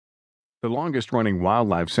The longest-running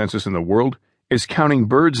wildlife census in the world is counting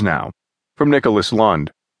birds now. From Nicholas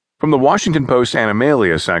Lund. From the Washington Post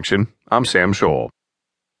Animalia section, I'm Sam Scholl.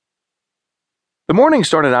 The morning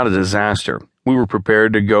started out a disaster. We were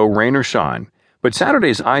prepared to go rain or shine, but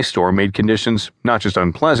Saturday's ice storm made conditions not just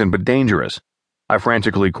unpleasant but dangerous. I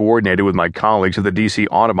frantically coordinated with my colleagues at the D.C.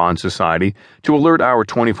 Audubon Society to alert our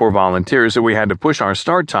 24 volunteers that we had to push our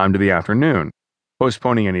start time to the afternoon.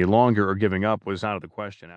 Postponing any longer or giving up was out of the question.